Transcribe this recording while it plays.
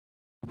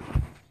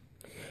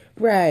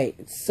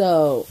Right,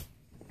 so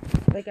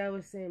like I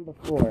was saying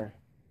before,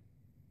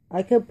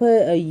 I could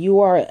put a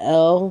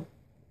URL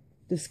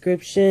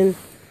description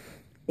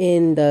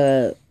in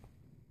the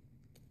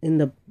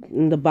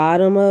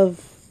bottom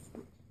of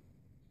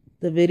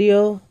the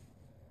video,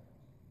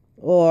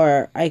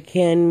 or I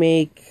can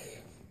make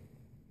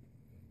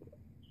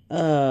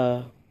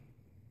a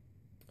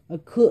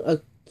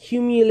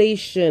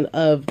accumulation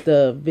of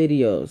the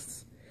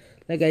videos,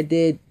 like I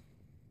did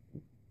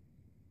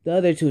the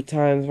other 2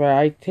 times, where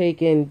I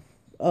taken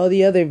all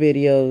the other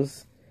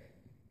videos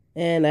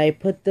and I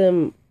put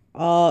them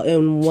all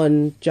in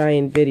one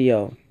giant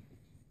video.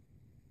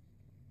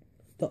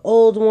 The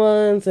old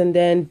ones and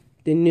then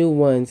the new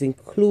ones,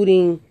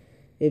 including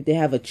if they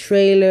have a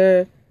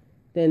trailer,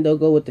 then they'll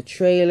go with the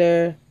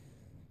trailer,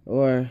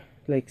 or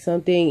like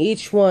something.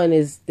 Each one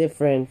is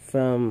different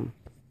from,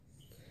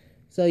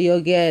 so you'll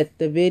get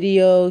the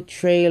video,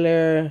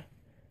 trailer,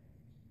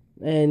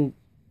 and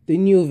the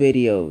new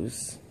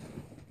videos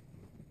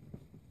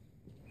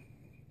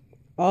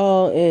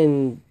all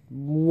in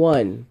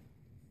one.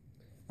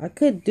 I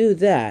could do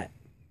that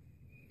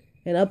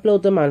and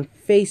upload them on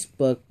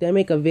Facebook, then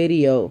make a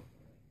video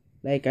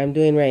like I'm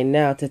doing right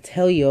now to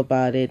tell you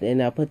about it,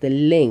 and I'll put the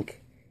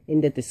link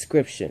in the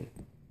description.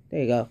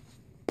 There you go.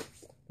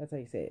 That's how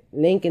you say it.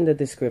 Link in the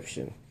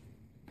description.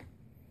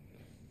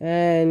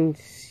 And,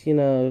 you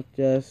know,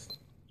 just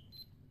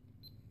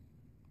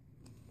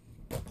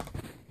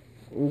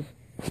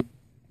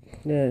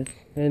yeah,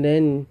 and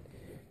then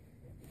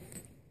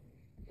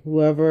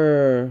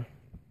whoever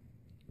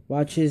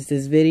watches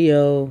this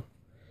video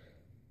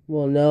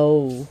will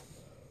know,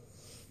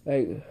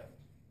 like,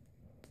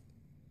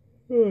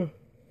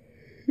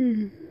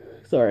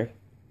 sorry.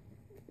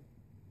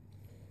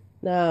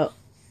 Now,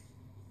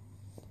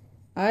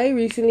 I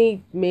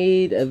recently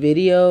made a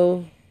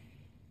video,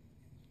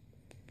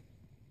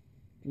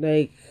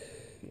 like,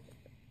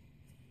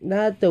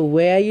 not the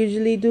way I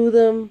usually do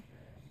them,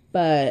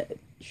 but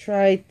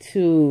try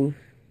to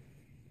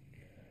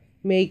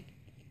make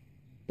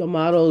the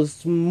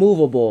models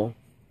movable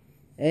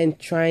and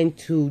trying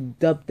to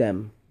dub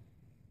them.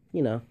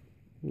 You know,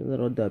 a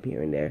little dub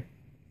here and there.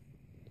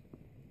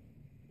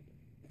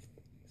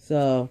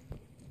 So,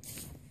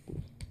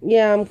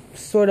 yeah, I'm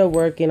sort of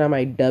working on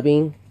my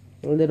dubbing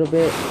a little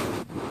bit.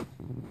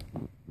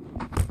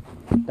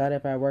 Thought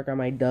if I work on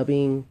my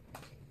dubbing,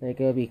 like,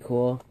 it would be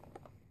cool.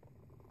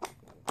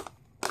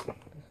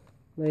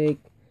 Like,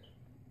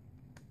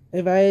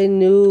 if I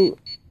knew,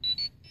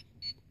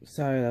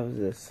 sorry, that was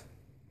this.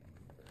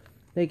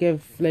 Like,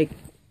 if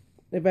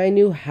I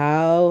knew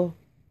how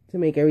to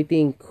make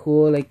everything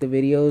cool, like the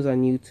videos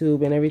on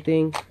YouTube and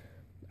everything,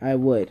 I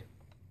would.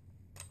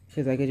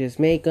 Because I could just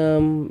make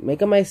them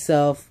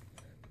myself,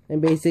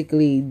 and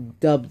basically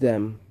dub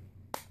them.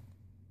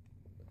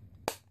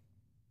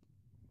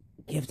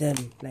 Give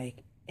them,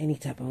 like, any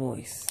type of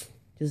voice.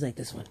 Just like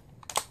this one.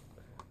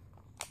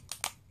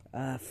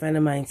 A friend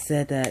of mine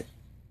said that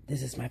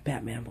this is my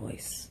Batman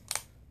voice.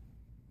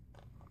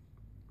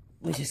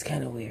 Which is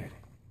kind of weird.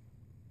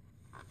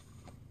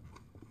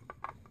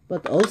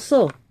 But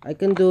also, I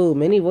can do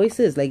many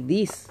voices like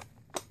these.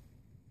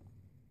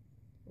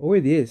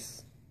 Or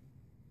this.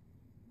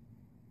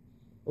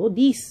 Or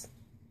these.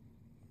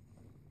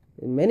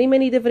 Many,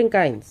 many different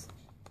kinds.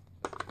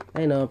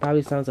 I know, it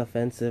probably sounds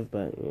offensive,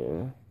 but, you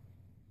know.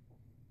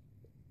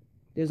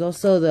 There's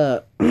also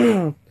the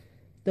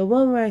the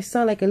one where I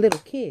sound like a little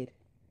kid.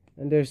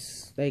 And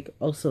there's, like,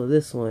 also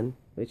this one,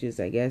 which is,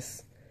 I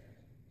guess,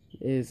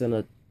 is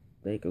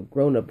like a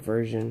grown-up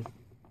version.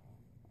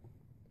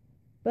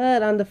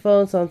 But on the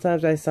phone,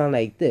 sometimes I sound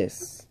like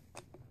this.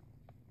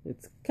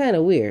 It's kind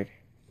of weird.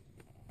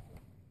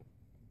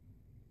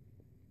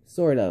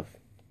 Sort of.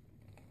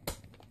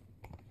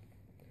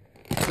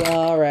 So,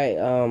 alright,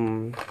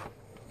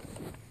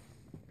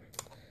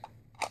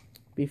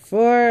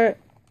 Before,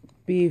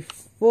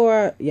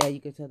 yeah,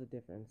 you can tell the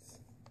difference.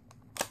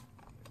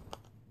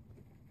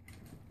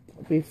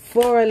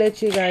 Before I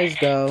let you guys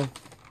go,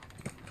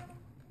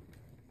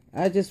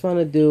 I just want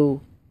to do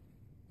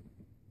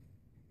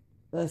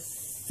a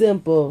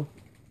simple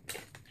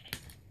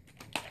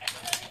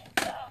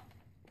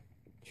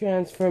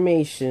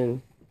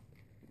transformation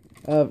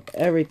of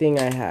everything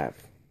I have.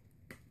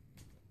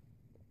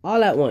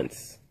 All at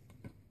once.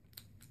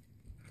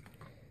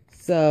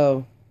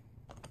 So,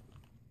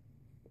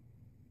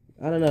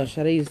 I don't know,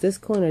 should I use this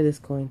coin or this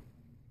coin?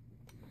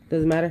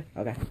 Doesn't matter?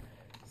 Okay.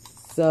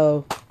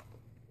 So,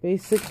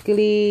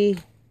 basically,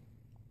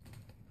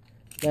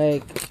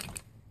 like,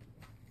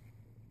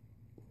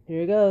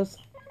 here it goes.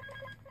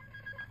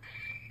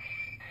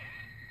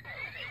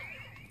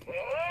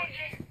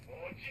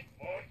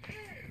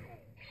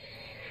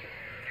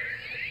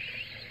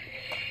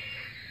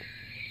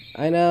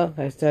 I know,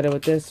 I started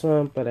with this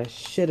one, but I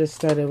should have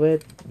started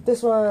with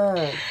this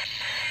one.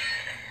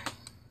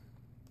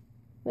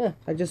 Yeah,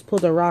 I just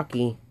pulled a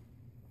Rocky.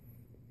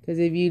 Because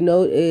if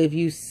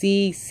you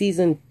see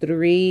season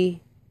 3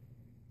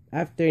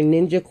 after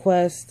Ninja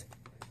Quest,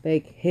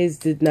 like, his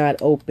did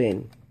not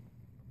open.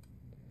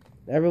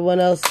 Everyone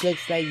else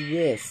looks like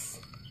this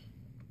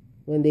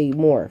when they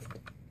morphed.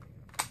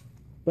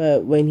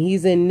 But when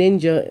he's in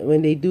ninja,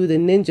 when they do the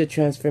ninja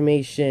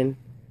transformation,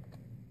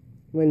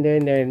 when they're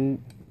in their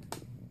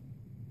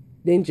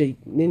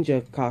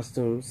ninja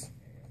costumes,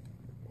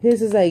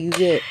 his is like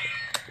this.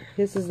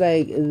 His is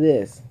like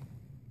this.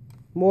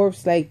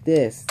 Morphs like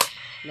this,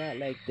 not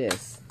like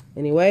this.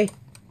 Anyway,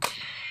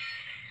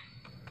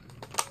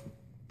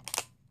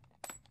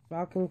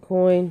 Falcon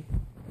coin.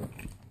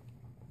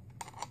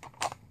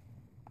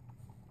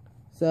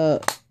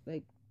 So,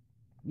 like,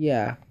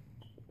 yeah.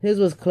 His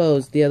was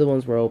closed, the other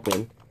ones were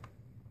open.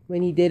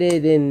 When he did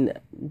it in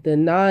the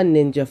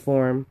non-ninja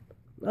form,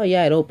 oh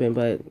yeah, it opened,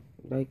 but,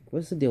 like,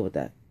 what's the deal with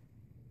that?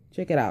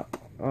 Check it out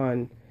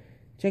on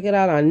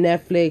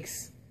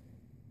Netflix.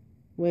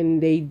 When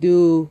they're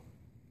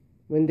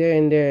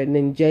in their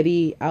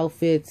ninjetti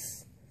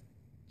outfits,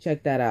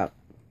 check that out.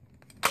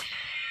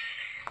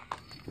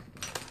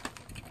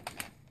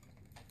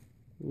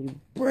 You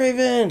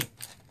Braven!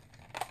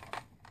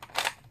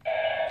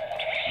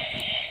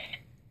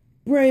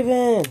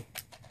 Braven!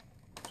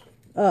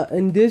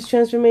 In this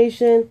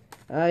transformation,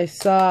 I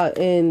saw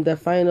in the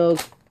final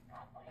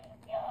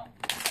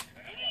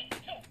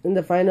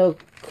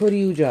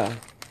Kuryuja,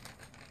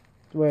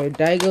 where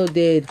Daigo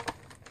did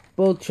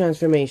both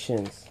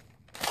transformations.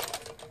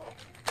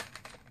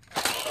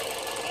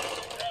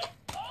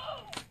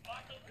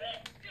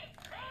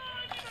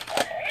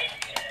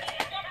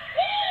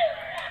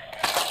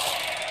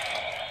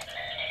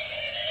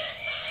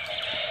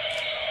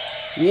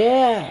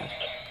 Yeah.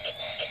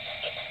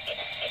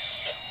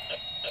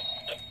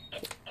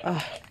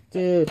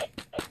 Dude.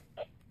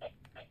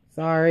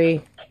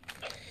 Sorry.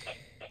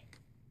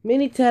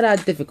 Mini-TED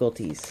had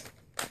difficulties.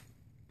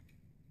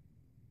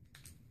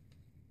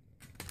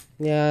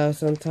 Yeah,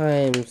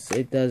 sometimes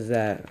it does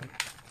that.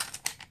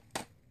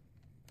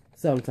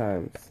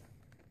 Sometimes.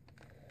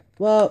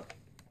 Well,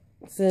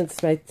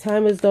 since my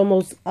time is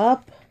almost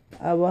up,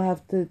 I will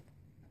have to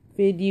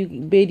bid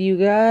you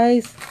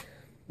guys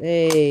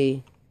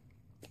a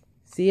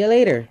see you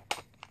later.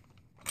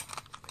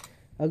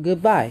 A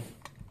goodbye.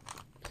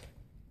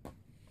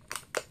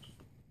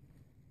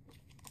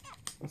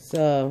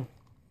 So,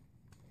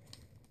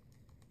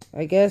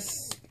 I guess,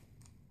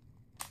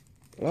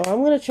 well,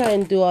 I'm gonna try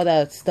and do all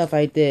that stuff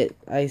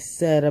I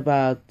said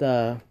about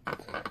the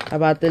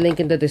link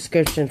in the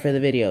description for the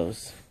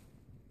videos.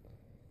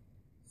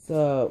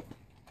 So,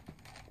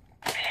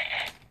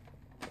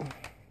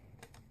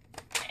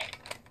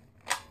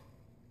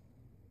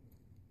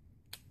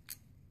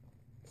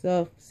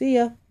 see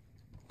ya.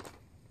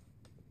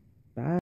 Bye.